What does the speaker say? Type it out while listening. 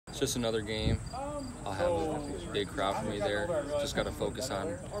just another game. I'll have a big crowd for me there. Just got to focus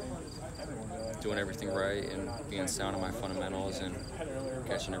on doing everything right and being sound in my fundamentals and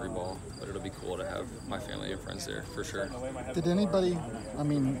catching every ball. But it'll be cool to have my family and friends there for sure. Did anybody, I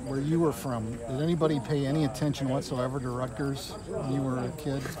mean, where you were from, did anybody pay any attention whatsoever to Rutgers when you were a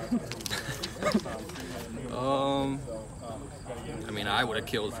kid? I mean, I would have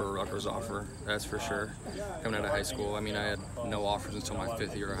killed for a Rutgers offer, that's for sure. Coming out of high school, I mean, I had no offers until my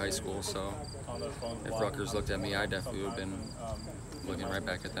 5th year of high school, so if Rutgers looked at me, I definitely would have been looking right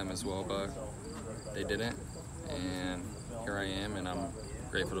back at them as well, but they didn't, and here I am, and I'm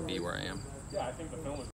grateful to be where I am.